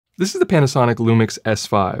This is the Panasonic LUMIX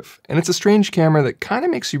S5, and it's a strange camera that kind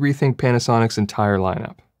of makes you rethink Panasonic's entire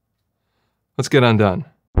lineup. Let's get undone.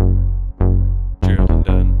 Gerald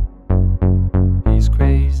Undone. He's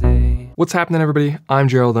crazy. What's happening, everybody? I'm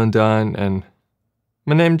Gerald Undone, and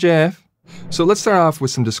my name's Jeff. So let's start off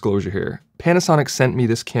with some disclosure here. Panasonic sent me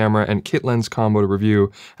this camera and kit lens combo to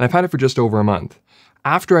review, and I've had it for just over a month.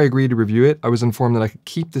 After I agreed to review it, I was informed that I could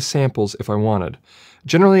keep the samples if I wanted.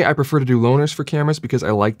 Generally, I prefer to do loaners for cameras because I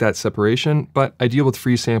like that separation, but I deal with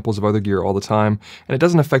free samples of other gear all the time, and it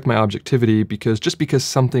doesn't affect my objectivity because just because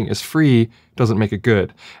something is free doesn't make it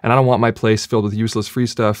good, and I don't want my place filled with useless free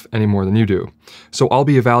stuff any more than you do. So I'll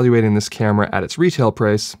be evaluating this camera at its retail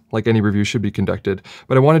price, like any review should be conducted,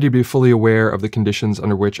 but I wanted you to be fully aware of the conditions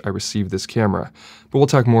under which I received this camera. But we'll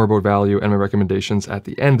talk more about value and my recommendations at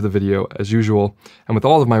the end of the video as usual, and with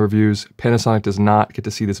all of my reviews, Panasonic does not get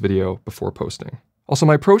to see this video before posting. Also,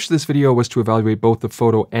 my approach to this video was to evaluate both the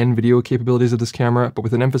photo and video capabilities of this camera, but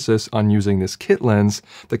with an emphasis on using this kit lens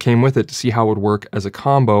that came with it to see how it would work as a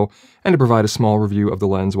combo, and to provide a small review of the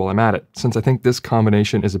lens while I'm at it, since I think this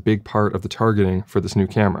combination is a big part of the targeting for this new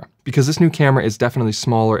camera. Because this new camera is definitely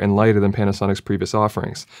smaller and lighter than Panasonic's previous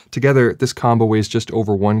offerings. Together, this combo weighs just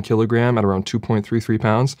over 1 kilogram at around 2.33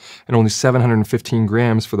 pounds, and only 715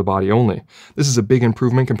 grams for the body only. This is a big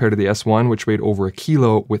improvement compared to the S1, which weighed over a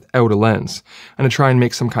kilo without a lens. And to try and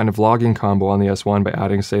make some kind of vlogging combo on the S1 by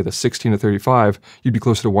adding, say, the 16 to 35, you'd be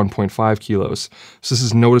closer to 1.5 kilos. So this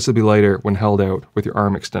is noticeably lighter when held out with your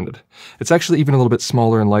arm extended. It's actually even a little bit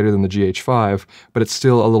smaller and lighter than the GH5, but it's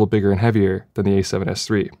still a little bigger and heavier than the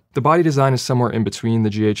A7S3. The body design is somewhere in between the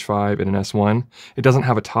GH5 and an S1. It doesn't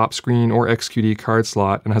have a top screen or XQD card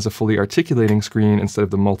slot and has a fully articulating screen instead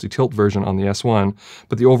of the multi-tilt version on the S1,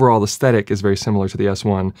 but the overall aesthetic is very similar to the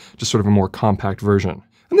S1, just sort of a more compact version.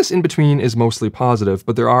 And this in-between is mostly positive,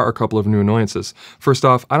 but there are a couple of new annoyances. First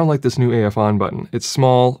off, I don't like this new AF on button. It's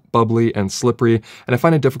small, bubbly, and slippery, and I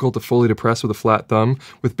find it difficult to fully depress with a flat thumb.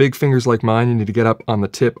 With big fingers like mine, you need to get up on the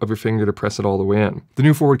tip of your finger to press it all the way in. The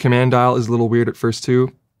new forward command dial is a little weird at first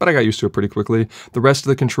too, but I got used to it pretty quickly. The rest of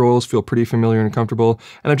the controls feel pretty familiar and comfortable,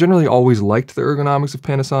 and I've generally always liked the ergonomics of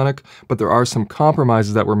Panasonic, but there are some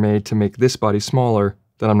compromises that were made to make this body smaller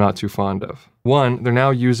that I'm not too fond of. One, they're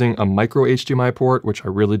now using a micro HDMI port, which I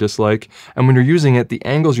really dislike, and when you're using it, the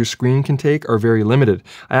angles your screen can take are very limited.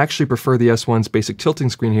 I actually prefer the S1's basic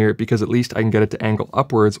tilting screen here because at least I can get it to angle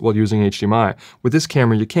upwards while using HDMI. With this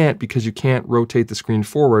camera, you can't because you can't rotate the screen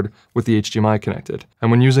forward with the HDMI connected.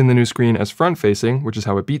 And when using the new screen as front-facing, which is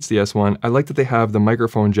how it beats the S1, I like that they have the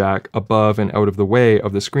microphone jack above and out of the way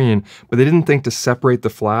of the screen, but they didn't think to separate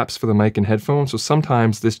the flaps for the mic and headphones, so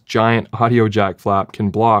sometimes this giant audio jack flap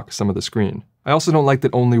can block some of the screen. I also don't like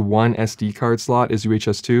that only one SD card slot is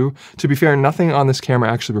UHS 2. To be fair, nothing on this camera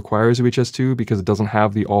actually requires UHS 2 because it doesn't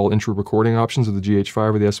have the all-intro recording options of the GH5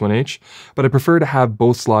 or the S1H, but I prefer to have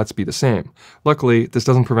both slots be the same. Luckily, this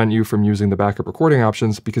doesn't prevent you from using the backup recording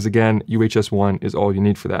options because again, UHS 1 is all you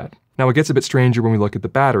need for that. Now it gets a bit stranger when we look at the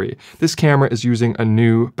battery. This camera is using a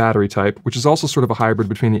new battery type, which is also sort of a hybrid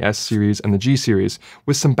between the S series and the G series,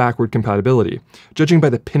 with some backward compatibility. Judging by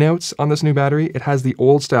the pinouts on this new battery, it has the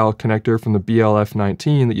old style connector from the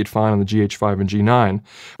BLF19 that you'd find on the GH5 and G9,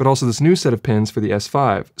 but also this new set of pins for the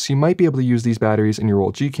S5, so you might be able to use these batteries in your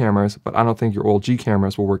old G cameras, but I don't think your old G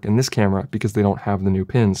cameras will work in this camera because they don't have the new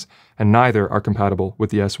pins, and neither are compatible with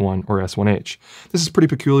the S1 or S1H. This is pretty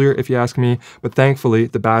peculiar if you ask me, but thankfully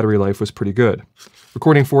the battery life was pretty good.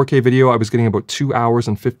 Recording 4K video, I was getting about 2 hours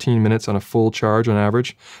and 15 minutes on a full charge on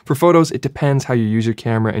average. For photos, it depends how you use your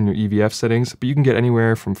camera and your EVF settings, but you can get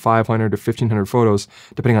anywhere from 500 to 1500 photos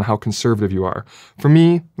depending on how conservative you are. For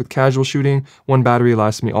me, with casual shooting, one battery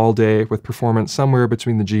lasts me all day with performance somewhere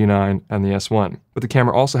between the G9 and the S1. But the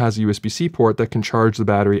camera also has a USB-C port that can charge the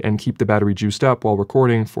battery and keep the battery juiced up while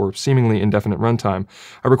recording for seemingly indefinite runtime.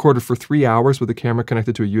 I recorded for 3 hours with the camera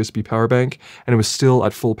connected to a USB power bank, and it was still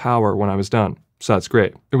at full power when I was done. So that's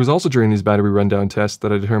great. It was also during these battery rundown tests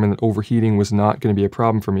that I determined that overheating was not going to be a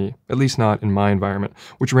problem for me, at least not in my environment,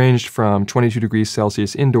 which ranged from 22 degrees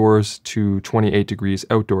Celsius indoors to 28 degrees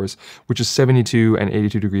outdoors, which is 72 and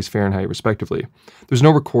 82 degrees Fahrenheit respectively. There's no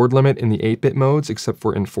record limit in the 8-bit modes except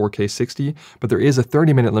for in 4K 60, but there is a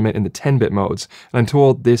 30-minute limit in the 10-bit modes, and I'm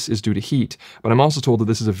told this is due to heat, but I'm also told that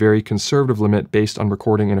this is a very conservative limit based on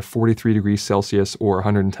recording in a 43 degrees Celsius or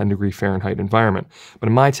 110 degree Fahrenheit environment. But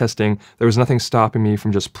in my testing, there was nothing stopping me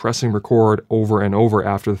from just pressing record over and over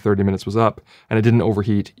after the 30 minutes was up, and it didn't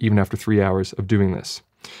overheat even after 3 hours of doing this.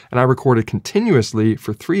 And I recorded continuously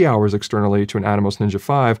for 3 hours externally to an Atomos Ninja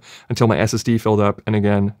 5 until my SSD filled up, and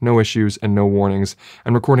again, no issues and no warnings.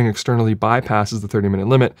 And recording externally bypasses the 30-minute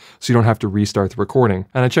limit, so you don't have to restart the recording.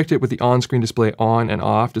 And I checked it with the on-screen display on and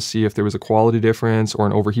off to see if there was a quality difference or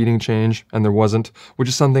an overheating change, and there wasn't, which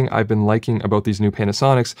is something I've been liking about these new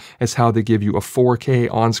Panasonics, is how they give you a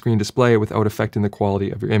 4K on-screen display without affecting the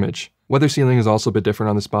quality of your image. Weather sealing is also a bit different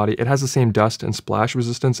on this body. It has the same dust and splash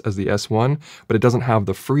resistance as the S1, but it doesn't have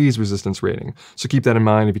the freeze resistance rating. So keep that in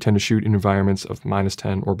mind if you tend to shoot in environments of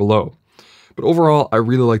 -10 or below. But overall, I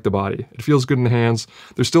really like the body. It feels good in the hands.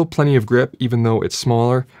 There's still plenty of grip, even though it's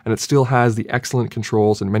smaller, and it still has the excellent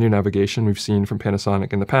controls and menu navigation we've seen from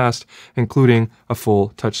Panasonic in the past, including a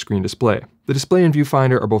full touchscreen display. The display and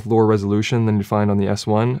viewfinder are both lower resolution than you'd find on the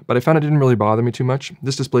S1, but I found it didn't really bother me too much.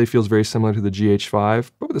 This display feels very similar to the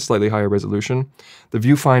GH5, but with a slightly higher resolution. The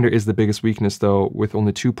viewfinder is the biggest weakness though, with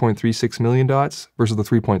only 2.36 million dots versus the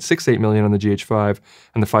 3.68 million on the GH5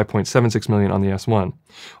 and the 5.76 million on the S1.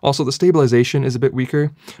 Also, the stabilization is a bit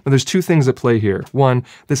weaker. Now there's two things at play here. One,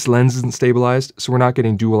 this lens isn't stabilized, so we're not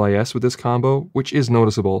getting dual IS with this combo, which is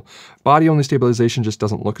noticeable. Body-only stabilization just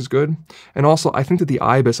doesn't look as good. And also, I think that the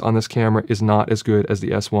IBIS on this camera is not as good as the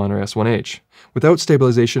S1 or S1H. Without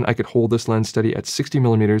stabilization, I could hold this lens steady at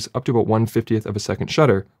 60mm up to about 1/50th of a second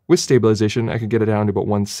shutter. With stabilization, I could get it down to about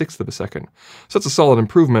 1/6 of a second. So that's a solid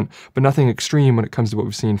improvement, but nothing extreme when it comes to what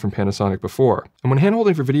we've seen from Panasonic before. And when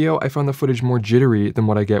hand-holding for video, I found the footage more jittery than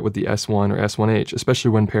what I get with the S1 or S1H,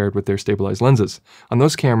 especially when paired with their stabilized lenses. On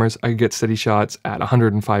those cameras, I could get steady shots at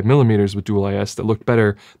 105mm with dual IS that looked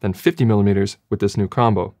better than 50mm with this new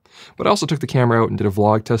combo. But I also took the camera out and did a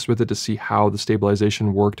vlog test with it to see how the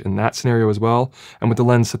stabilization worked in that scenario as well, and with the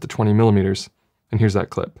lens set to 20mm. And here's that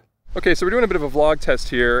clip. Okay, so we're doing a bit of a vlog test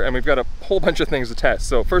here, and we've got a whole bunch of things to test.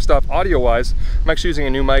 So first off, audio-wise, I'm actually using a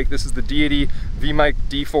new mic. This is the Deity V-Mic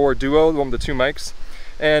D4 Duo, the one with the two mics.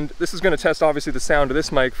 And this is going to test, obviously, the sound of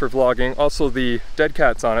this mic for vlogging, also the dead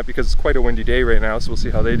cats on it, because it's quite a windy day right now, so we'll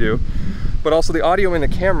see how they do. But also the audio in the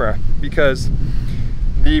camera, because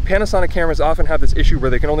the Panasonic cameras often have this issue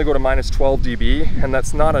where they can only go to -12 dB, and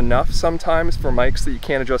that's not enough sometimes for mics that you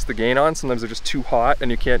can't adjust the gain on. Sometimes they're just too hot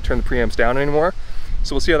and you can't turn the preamps down anymore.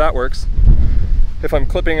 So we'll see how that works. If I'm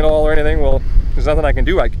clipping at all or anything, well, there's nothing I can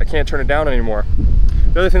do. I can't turn it down anymore.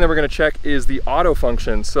 The other thing that we're going to check is the auto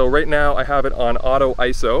function. So right now I have it on auto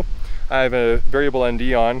ISO. I have a variable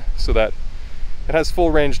ND on so that it has full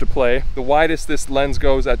range to play. The widest this lens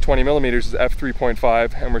goes at 20mm is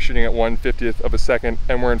f3.5, and we're shooting at 1/50th of a second,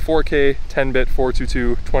 and we're in 4K, 10-bit,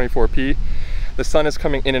 422, 24p. The sun is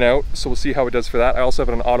coming in and out, so we'll see how it does for that. I also have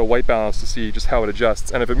it on auto white balance to see just how it adjusts.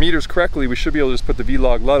 And if it meters correctly, we should be able to just put the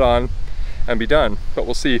V-Log LUT on and be done. But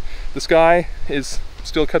we'll see. The sky is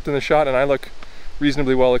still kept in the shot, and I look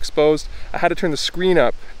reasonably well exposed. I had to turn the screen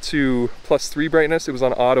up to +3 brightness. It was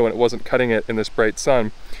on auto and it wasn't cutting it in this bright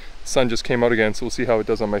sun. The sun just came out again, so we'll see how it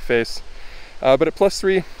does on my face. But at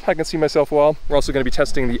 +3, I can see myself well. We're also going to be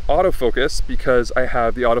testing the autofocus because I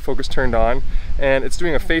have the autofocus turned on, and it's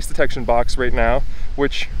doing a face detection box right now,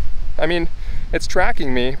 which, I mean, it's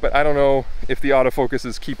tracking me, but I don't know if the autofocus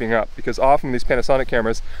is keeping up, because often these Panasonic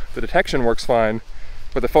cameras, the detection works fine,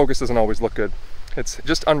 but the focus doesn't always look good. It's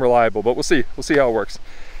just unreliable, but we'll see how it works.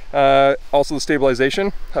 Also the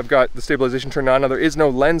stabilization, I've got the stabilization turned on. Now there is no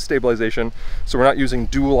lens stabilization, so we're not using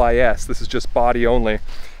dual IS, this is just body only.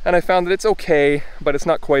 And I found that it's okay, but it's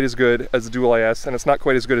not quite as good as the dual IS, and it's not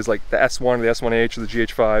quite as good as like the S1 or the S1H or the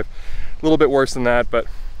GH5. A little bit worse than that, but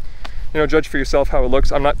you know, judge for yourself how it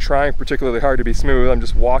looks. I'm not trying particularly hard to be smooth, I'm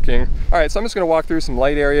just walking. All right, so I'm just gonna walk through some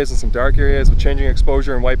light areas and some dark areas with changing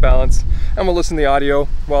exposure and white balance, and we'll listen to the audio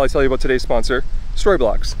while I tell you about today's sponsor,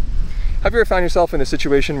 Storyblocks. Have you ever found yourself in a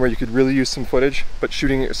situation where you could really use some footage, but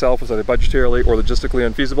shooting it yourself was either budgetarily or logistically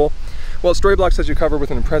unfeasible? Well, Storyblocks has you covered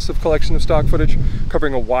with an impressive collection of stock footage,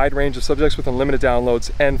 covering a wide range of subjects with unlimited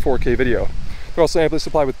downloads and 4K video. They're also amply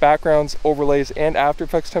supplied with backgrounds, overlays, and After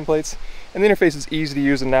Effects templates, and the interface is easy to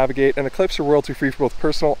use and navigate, and the clips are royalty-free for both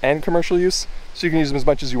personal and commercial use, so you can use them as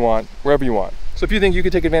much as you want, wherever you want. So if you think you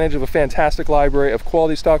could take advantage of a fantastic library of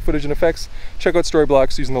quality stock footage and effects, check out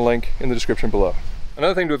Storyblocks using the link in the description below.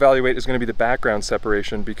 Another thing to evaluate is going to be the background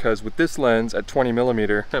separation, because with this lens at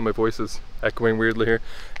 20mm, and my voice is echoing weirdly here.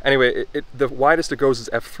 Anyway, the widest it goes is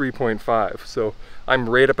f3.5, so I'm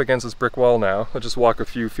right up against this brick wall now. I'll just walk a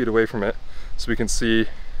few feet away from it so we can see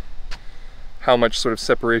how much sort of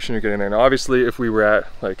separation you're getting there. Now obviously if we were at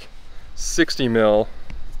like 60mm,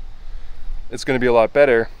 it's going to be a lot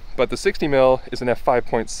better, but the 60mm is an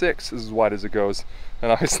f5.6, is as wide as it goes,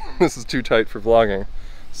 and obviously this is too tight for vlogging.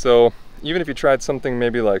 So even if you tried something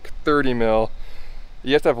maybe like 30mm,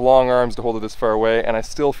 You have to have long arms to hold it this far away, and I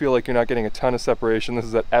still feel like you're not getting a ton of separation. This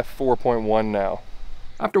is at f4.1 now.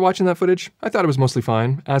 After watching that footage, I thought it was mostly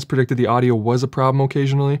fine. As predicted, the audio was a problem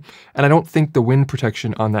occasionally, and I don't think the wind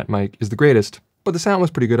protection on that mic is the greatest, but the sound was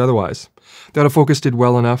pretty good otherwise. The autofocus did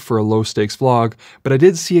well enough for a low-stakes vlog, but I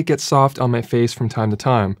did see it get soft on my face from time to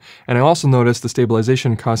time, and I also noticed the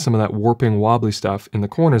stabilization caused some of that warping, wobbly stuff in the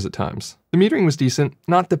corners at times. The metering was decent,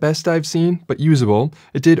 not the best I've seen, but usable.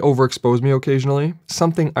 It did overexpose me occasionally.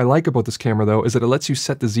 Something I like about this camera though is that it lets you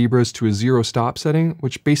set the zebras to a 0 stop setting,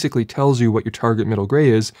 which basically tells you what your target middle gray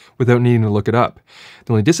is without needing to look it up.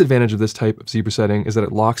 The only disadvantage of this type of zebra setting is that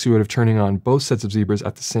it locks you out of turning on both sets of zebras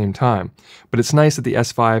at the same time. But it's nice that the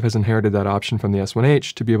S5 has inherited that option from the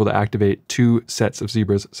S1H to be able to activate 2 sets of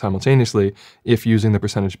zebras simultaneously if using the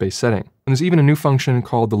percentage-based setting. And there's even a new function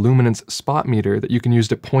called the luminance spot meter that you can use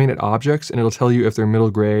to point at objects, and it'll tell you if they're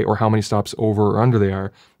middle gray or how many stops over or under they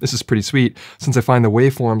are. This is pretty sweet, since I find the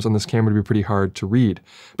waveforms on this camera to be pretty hard to read.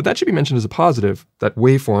 But that should be mentioned as a positive, that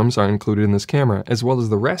waveforms are included in this camera, as well as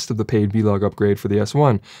the rest of the paid vlog upgrade for the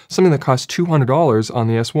S1. Something that costs $200 on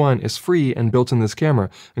the S1 is free and built in this camera,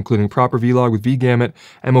 including proper vlog with V-gamut,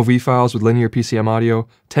 MOV files with linear PCM audio,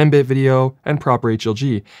 10-bit video, and proper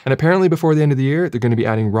HLG. And apparently before the end of the year, they're going to be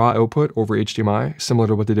adding raw output over HDMI, similar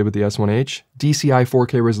to what they did with the S1H, DCI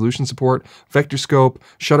 4K resolution support, vector scope,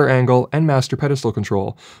 shutter angle, and master pedestal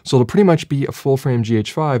control. So it'll pretty much be a full-frame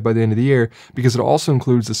GH5 by the end of the year, because it also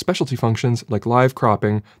includes the specialty functions like live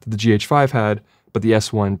cropping that the GH5 had, but the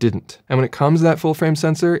S1 didn't. And when it comes to that full frame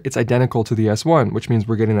sensor, it's identical to the S1, which means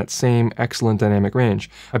we're getting that same excellent dynamic range.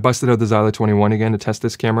 I busted out the Xyla 21 again to test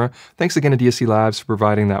this camera. Thanks again to DSC Labs for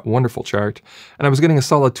providing that wonderful chart. And I was getting a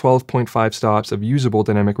solid 12.5 stops of usable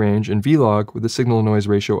dynamic range in vlog with a signal-to-noise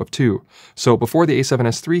ratio of 2. So before the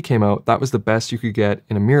A7S III came out, that was the best you could get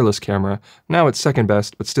in a mirrorless camera. Now it's second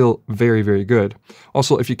best, but still very, very good.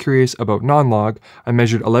 Also, if you're curious about non-log, I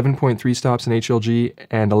measured 11.3 stops in HLG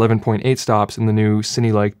and 11.8 stops in the new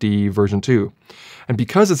Cine D version 2. And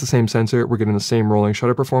because it's the same sensor, we're getting the same rolling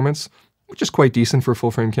shutter performance, which is quite decent for a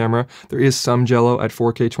full-frame camera. There is some jello at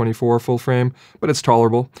 4K 24 full-frame, but it's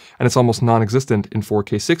tolerable, and it's almost non-existent in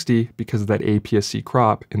 4K 60 because of that APS-C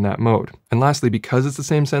crop in that mode. And lastly, because it's the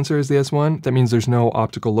same sensor as the S1, that means there's no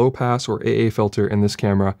optical low-pass or AA filter in this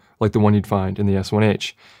camera like the one you'd find in the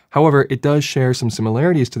S1H. However, it does share some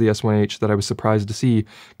similarities to the S1H that I was surprised to see,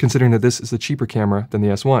 considering that this is a cheaper camera than the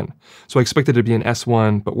S1. So I expected it to be an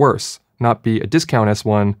S1, but worse, not be a discount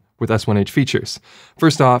S1 with S1H features.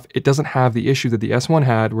 First off, it doesn't have the issue that the S1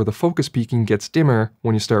 had where the focus peaking gets dimmer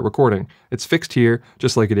when you start recording. It's fixed here,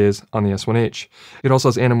 just like it is on the S1H. It also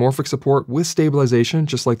has anamorphic support with stabilization,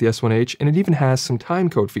 just like the S1H, and it even has some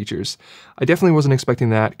timecode features. I definitely wasn't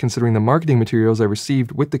expecting that, considering the marketing materials I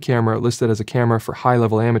received with the camera listed as a camera for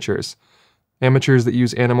high-level amateurs. Amateurs that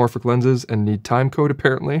use anamorphic lenses and need timecode,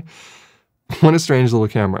 apparently. What a strange little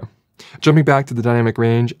camera. Jumping back to the dynamic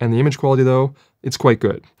range and the image quality though, it's quite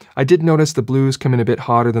good. I did notice the blues come in a bit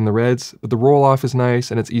hotter than the reds, but the roll-off is nice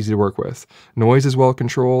and it's easy to work with. Noise is well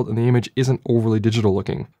controlled and the image isn't overly digital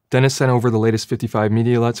looking. Dennis sent over the latest 55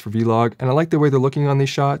 media LUTs for vlog, and I like the way they're looking on these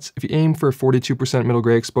shots. If you aim for a 42% middle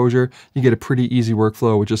gray exposure, you get a pretty easy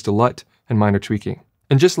workflow with just a LUT and minor tweaking.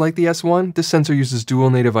 And just like the S1, this sensor uses dual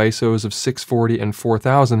native ISOs of 640 and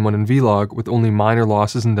 4000 when in vlog, with only minor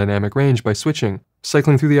losses in dynamic range by switching.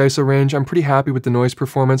 Cycling through the ISO range, I'm pretty happy with the noise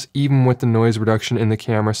performance, even with the noise reduction in the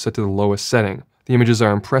camera set to the lowest setting. The images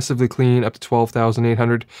are impressively clean up to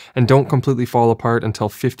 12,800 and don't completely fall apart until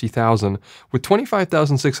 50,000, with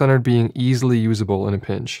 25,600 being easily usable in a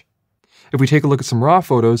pinch. If we take a look at some raw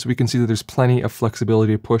photos, we can see that there's plenty of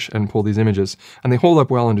flexibility to push and pull these images, and they hold up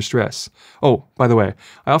well under stress. Oh, by the way,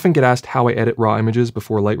 I often get asked how I edit raw images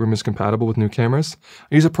before Lightroom is compatible with new cameras.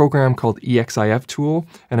 I use a program called EXIF tool,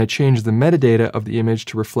 and I change the metadata of the image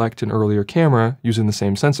to reflect an earlier camera using the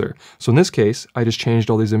same sensor. So in this case, I just changed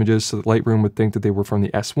all these images so that Lightroom would think that they were from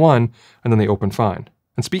the S1, and then they open fine.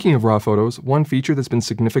 And speaking of raw photos, one feature that's been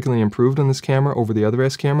significantly improved on this camera over the other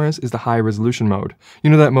S cameras is the high resolution mode. You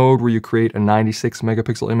know that mode where you create a 96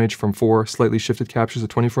 megapixel image from 4 slightly shifted captures of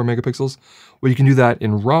 24 megapixels? Well, you can do that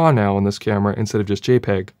in RAW now on this camera instead of just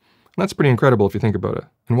JPEG. And that's pretty incredible if you think about it.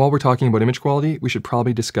 And while we're talking about image quality, we should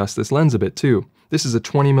probably discuss this lens a bit too. This is a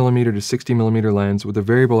 20mm to 60mm lens with a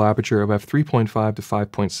variable aperture of f3.5 to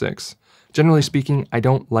 5.6. Generally speaking, I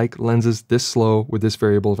don't like lenses this slow with this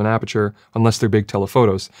variable of an aperture unless they're big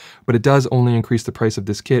telephotos, but it does only increase the price of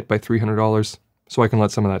this kit by $300, so I can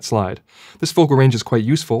let some of that slide. This focal range is quite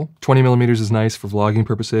useful. 20mm is nice for vlogging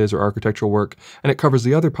purposes or architectural work, and it covers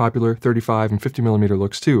the other popular 35 and 50mm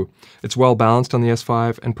looks too. It's well balanced on the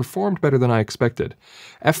S5 and performed better than I expected.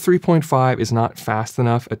 f3.5 is not fast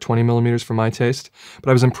enough at 20mm for my taste, but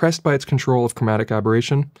I was impressed by its control of chromatic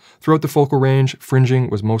aberration. Throughout the focal range, fringing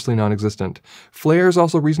was mostly non-existent. Flare is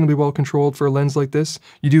also reasonably well controlled for a lens like this.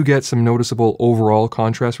 You do get some noticeable overall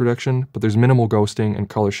contrast reduction, but there's minimal ghosting and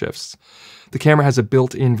color shifts. The camera has a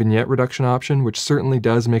built-in vignette reduction option, which certainly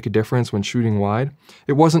does make a difference when shooting wide.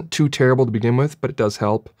 It wasn't too terrible to begin with, but it does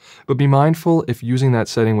help. But be mindful if using that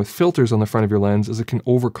setting with filters on the front of your lens, as it can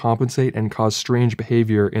overcompensate and cause strange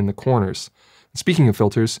behavior in the corners. Speaking of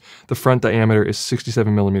filters, the front diameter is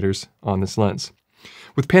 67mm on this lens.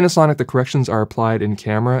 With Panasonic, the corrections are applied in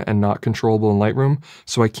camera and not controllable in Lightroom,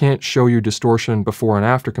 so I can't show you distortion before and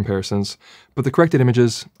after comparisons, but the corrected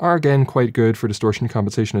images are again quite good for distortion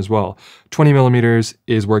compensation as well. 20mm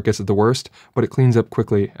is where it gets at the worst, but it cleans up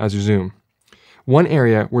quickly as you zoom. One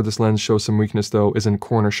area where this lens shows some weakness though is in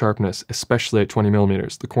corner sharpness, especially at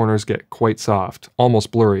 20mm. The corners get quite soft,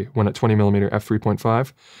 almost blurry when at 20mm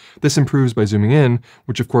f3.5. This improves by zooming in,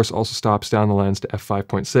 which of course also stops down the lens to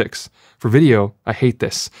f5.6. For video, I hate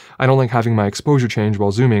this. I don't like having my exposure change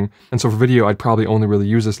while zooming, and so for video I'd probably only really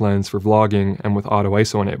use this lens for vlogging and with auto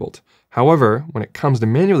ISO enabled. However, when it comes to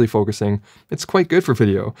manually focusing, it's quite good for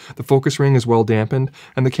video. The focus ring is well dampened,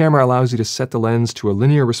 and the camera allows you to set the lens to a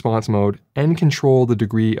linear response mode and control the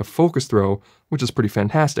degree of focus throw, which is pretty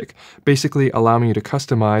fantastic, basically allowing you to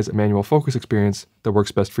customize a manual focus experience that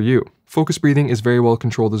works best for you. Focus breathing is very well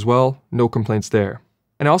controlled as well, no complaints there.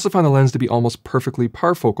 And I also found the lens to be almost perfectly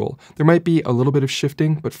parfocal. There might be a little bit of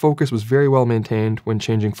shifting, but focus was very well maintained when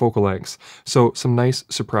changing focal lengths, so some nice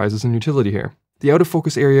surprises in utility here. The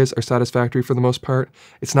out-of-focus areas are satisfactory for the most part.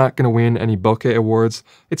 It's not going to win any bokeh awards.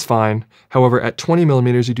 It's fine. However, at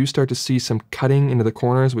 20mm, you do start to see some cutting into the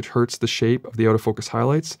corners, which hurts the shape of the out-of-focus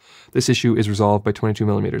highlights. This issue is resolved by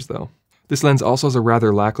 22mm though. This lens also has a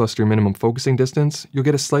rather lackluster minimum focusing distance. You'll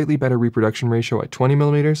get a slightly better reproduction ratio at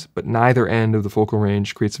 20mm, but neither end of the focal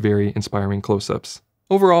range creates very inspiring close-ups.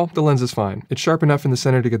 Overall, the lens is fine. It's sharp enough in the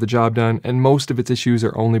center to get the job done, and most of its issues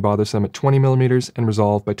are only bothersome at 20mm and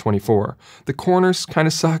resolved by 24. The corners kind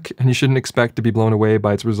of suck, and you shouldn't expect to be blown away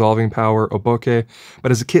by its resolving power or bokeh,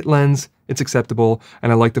 but as a kit lens, it's acceptable,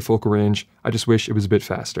 and I like the focal range. I just wish it was a bit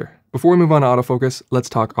faster. Before we move on to autofocus, let's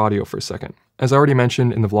talk audio for a second. As already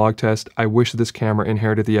mentioned in the vlog test, I wish this camera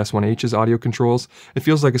inherited the S1H's audio controls. It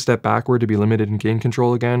feels like a step backward to be limited in gain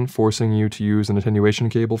control again, forcing you to use an attenuation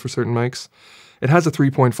cable for certain mics. It has a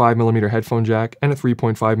 3.5mm headphone jack and a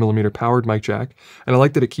 3.5mm powered mic jack, and I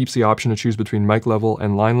like that it keeps the option to choose between mic level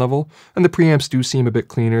and line level, and the preamps do seem a bit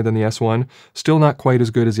cleaner than the S1. Still not quite as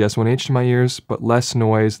good as the S1H to my ears, but less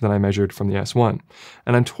noise than I measured from the S1.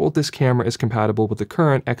 And I'm told this camera is compatible with the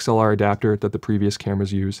current XLR adapter that the previous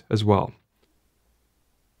cameras use as well.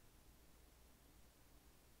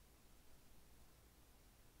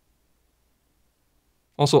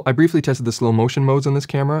 Also, I briefly tested the slow motion modes on this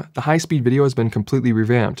camera. The high-speed video has been completely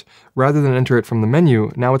revamped. Rather than enter it from the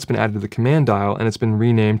menu, now it's been added to the command dial and it's been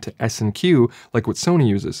renamed to S&Q like what Sony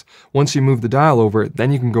uses. Once you move the dial over,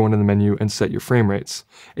 then you can go into the menu and set your frame rates.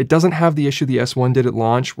 It doesn't have the issue the S1 did at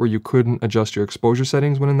launch where you couldn't adjust your exposure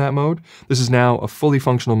settings when in that mode. This is now a fully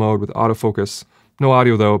functional mode with autofocus. No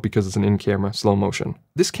audio though, because it's an in-camera slow motion.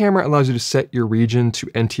 This camera allows you to set your region to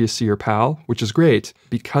NTSC or PAL, which is great.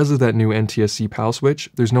 Because of that new NTSC PAL switch,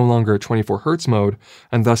 there's no longer a 24Hz mode,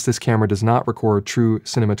 and thus this camera does not record true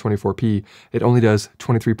Cinema 24p. It only does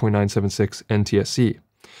 23.976 NTSC.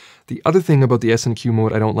 The other thing about the S&Q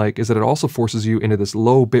mode I don't like is that it also forces you into this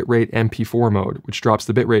low bitrate MP4 mode, which drops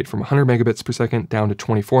the bitrate from 100 megabits per second down to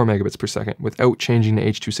 24 megabits per second without changing to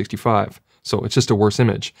H.265. So it's just a worse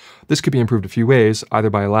image. This could be improved a few ways, either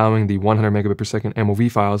by allowing the 100 megabit per second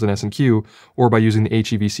MOV files in S&Q, or by using the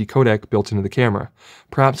HEVC codec built into the camera.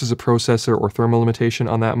 Perhaps there's a processor or thermal limitation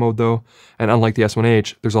on that mode though, and unlike the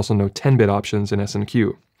S1H, there's also no 10-bit options in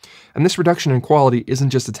S&Q. And this reduction in quality isn't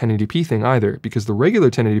just a 1080p thing either, because the regular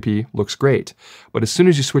 1080p looks great, but as soon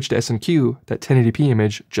as you switch to S&Q, that 1080p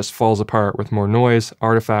image just falls apart with more noise,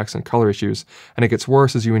 artifacts, and color issues, and it gets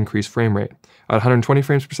worse as you increase frame rate. At 120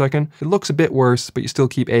 frames per second, it looks a bit worse, but you still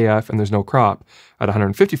keep AF and there's no crop. At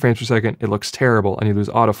 150 frames per second, it looks terrible and you lose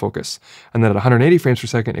autofocus. And then at 180 frames per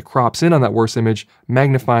second, it crops in on that worse image,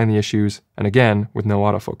 magnifying the issues, and again, with no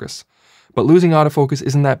autofocus. But losing autofocus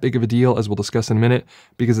isn't that big of a deal, as we'll discuss in a minute,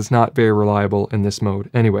 because it's not very reliable in this mode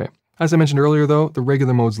anyway. As I mentioned earlier though, the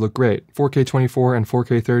regular modes look great. 4K 24 and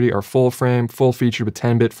 4K 30 are full frame, full featured with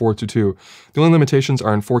 10-bit 422. The only limitations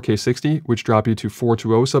are in 4K 60, which drop you to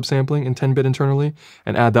 420 subsampling in 10-bit internally,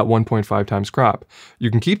 and add that 1.5 times crop. You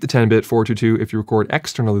can keep the 10-bit 422 if you record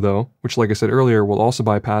externally though, which like I said earlier will also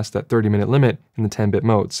bypass that 30-minute limit in the 10-bit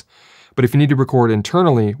modes. But if you need to record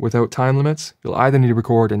internally without time limits, you'll either need to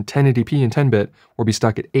record in 1080p in 10-bit or be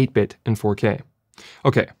stuck at 8-bit in 4K.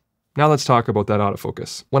 Okay. Now let's talk about that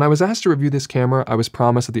autofocus. When I was asked to review this camera, I was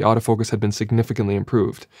promised that the autofocus had been significantly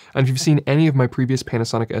improved. And if you've seen any of my previous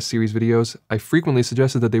Panasonic S-series videos, I frequently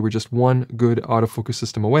suggested that they were just one good autofocus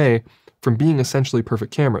system away from being essentially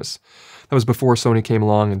perfect cameras. That was before Sony came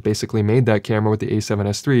along and basically made that camera with the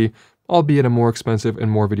A7S III, albeit a more expensive and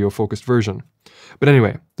more video-focused version. But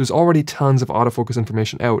anyway, there's already tons of autofocus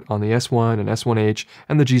information out on the S1 and S1H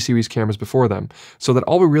and the G-series cameras before them, so that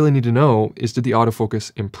all we really need to know is, did the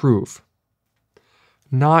autofocus improve?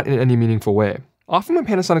 Not in any meaningful way. Often when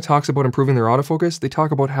Panasonic talks about improving their autofocus, they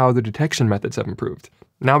talk about how the detection methods have improved.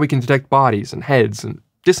 Now we can detect bodies and heads and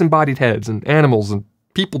disembodied heads and animals and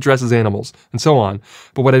people dressed as animals, and so on.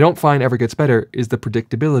 But what I don't find ever gets better is the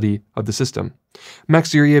predictability of the system. Max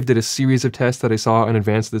Zuriev did a series of tests that I saw in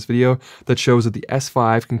advance of this video that shows that the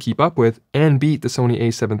S5 can keep up with and beat the Sony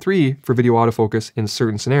a7 III for video autofocus in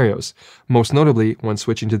certain scenarios, most notably when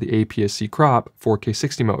switching to the APS-C crop 4K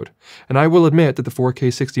 60 mode. And I will admit that the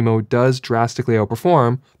 4K 60 mode does drastically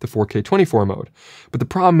outperform the 4K 24 mode. But the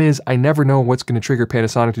problem is I never know what's going to trigger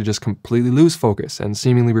Panasonic to just completely lose focus and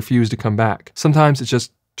seemingly refuse to come back. Sometimes it's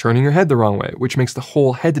just turning your head the wrong way, which makes the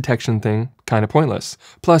whole head detection thing kind of pointless.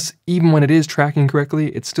 Plus, even when it is tracking correctly,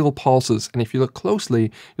 it still pulses, and if you look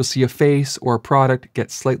closely, you'll see a face or a product get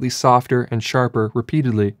slightly softer and sharper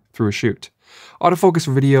repeatedly through a shoot. Autofocus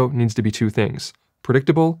for video needs to be two things: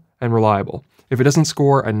 predictable and reliable. If it doesn't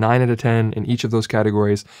score a 9 out of 10 in each of those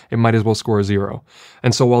categories, it might as well score a 0.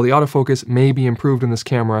 And so while the autofocus may be improved in this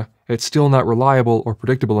camera, it's still not reliable or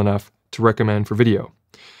predictable enough to recommend for video.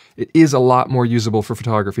 It is a lot more usable for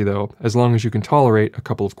photography though, as long as you can tolerate a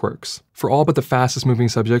couple of quirks. For all but the fastest moving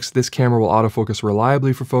subjects, this camera will autofocus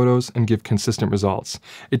reliably for photos and give consistent results.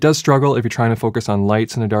 It does struggle if you're trying to focus on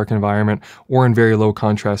lights in a dark environment or in very low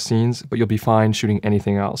contrast scenes, but you'll be fine shooting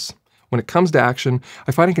anything else. When it comes to action,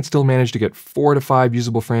 I find it can still manage to get 4 to 5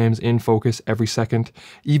 usable frames in focus every second,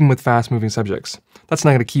 even with fast-moving subjects. That's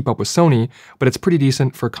not going to keep up with Sony, but it's pretty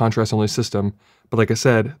decent for a contrast-only system. But like I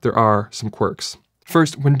said, there are some quirks.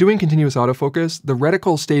 First, when doing continuous autofocus, the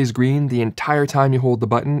reticle stays green the entire time you hold the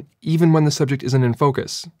button, even when the subject isn't in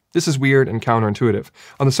focus. This is weird and counterintuitive.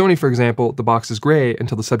 On the Sony, for example, the box is gray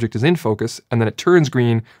until the subject is in focus, and then it turns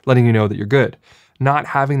green, letting you know that you're good. Not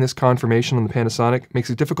having this confirmation on the Panasonic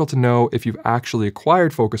makes it difficult to know if you've actually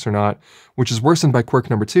acquired focus or not, which is worsened by quirk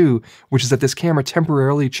number 2, which is that this camera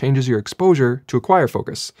temporarily changes your exposure to acquire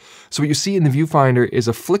focus. So what you see in the viewfinder is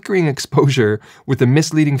a flickering exposure with a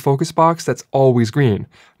misleading focus box that's always green.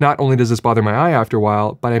 Not only does this bother my eye after a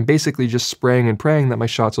while, but I'm basically just spraying and praying that my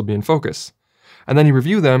shots will be in focus. And then you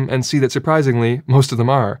review them and see that surprisingly, most of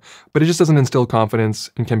them are, but it just doesn't instill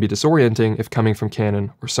confidence and can be disorienting if coming from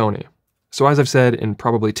Canon or Sony. So as I've said in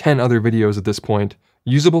probably 10 other videos at this point,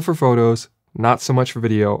 usable for photos, not so much for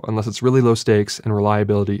video unless it's really low stakes and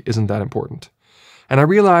reliability isn't that important. And I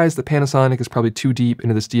realize that Panasonic is probably too deep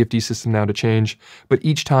into this DFD system now to change, but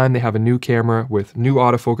each time they have a new camera with new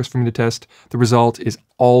autofocus for me to test, the result is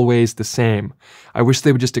always the same. I wish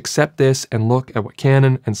they would just accept this and look at what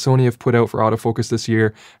Canon and Sony have put out for autofocus this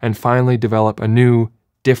year and finally develop a new,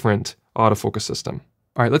 different autofocus system.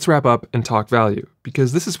 All right, let's wrap up and talk value,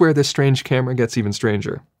 because this is where this strange camera gets even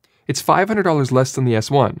stranger. It's $500 less than the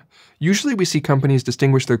S1. Usually we see companies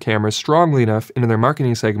distinguish their cameras strongly enough into their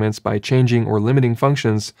marketing segments by changing or limiting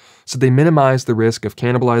functions so they minimize the risk of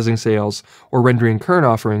cannibalizing sales or rendering current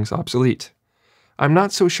offerings obsolete. I'm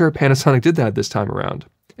not so sure Panasonic did that this time around.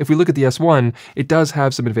 If we look at the S1, it does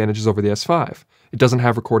have some advantages over the S5. It doesn't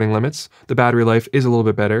have recording limits, the battery life is a little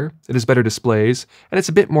bit better, it has better displays, and it's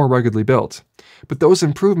a bit more ruggedly built. But those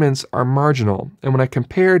improvements are marginal, and when I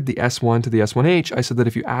compared the S1 to the S1H, I said that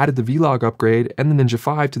if you added the Vlog upgrade and the Ninja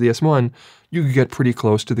 5 to the S1, you could get pretty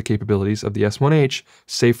close to the capabilities of the S1H,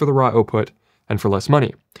 save for the raw output, and for less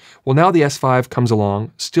money. Well, now the S5 comes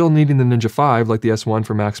along, still needing the Ninja 5 like the S1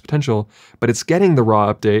 for max potential, but it's getting the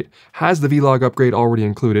raw update, has the Vlog upgrade already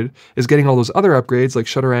included, is getting all those other upgrades like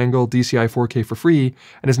shutter angle, DCI 4K for free,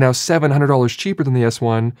 and is now $700 cheaper than the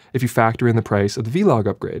S1 if you factor in the price of the Vlog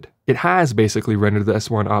upgrade. It has basically rendered the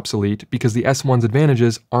S1 obsolete because the S1's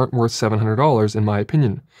advantages aren't worth $700 in my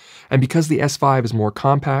opinion. And because the S5 is more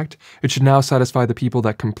compact, it should now satisfy the people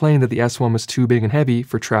that complained that the S1 was too big and heavy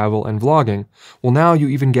for travel and vlogging. Well, now you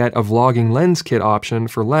even get a vlogging lens kit option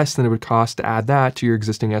for less than it would cost to add that to your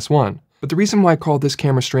existing S1. But the reason why I called this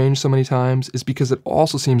camera strange so many times is because it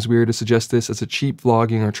also seems weird to suggest this as a cheap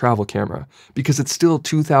vlogging or travel camera, because it's still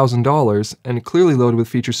 $2,000 and clearly loaded with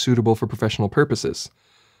features suitable for professional purposes.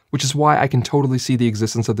 Which is why I can totally see the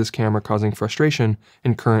existence of this camera causing frustration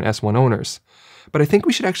in current S1 owners. But I think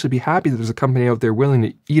we should actually be happy that there's a company out there willing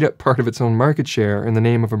to eat up part of its own market share in the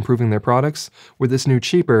name of improving their products with this new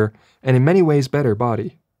cheaper, and in many ways better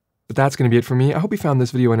body. But that's going to be it for me. I hope you found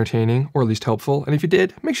this video entertaining, or at least helpful, and if you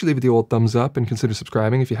did, make sure to leave it the old thumbs up and consider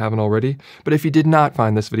subscribing if you haven't already. But if you did not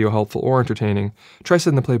find this video helpful or entertaining, try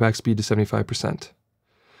setting the playback speed to 75%.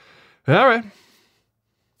 Alright,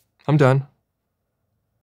 I'm done.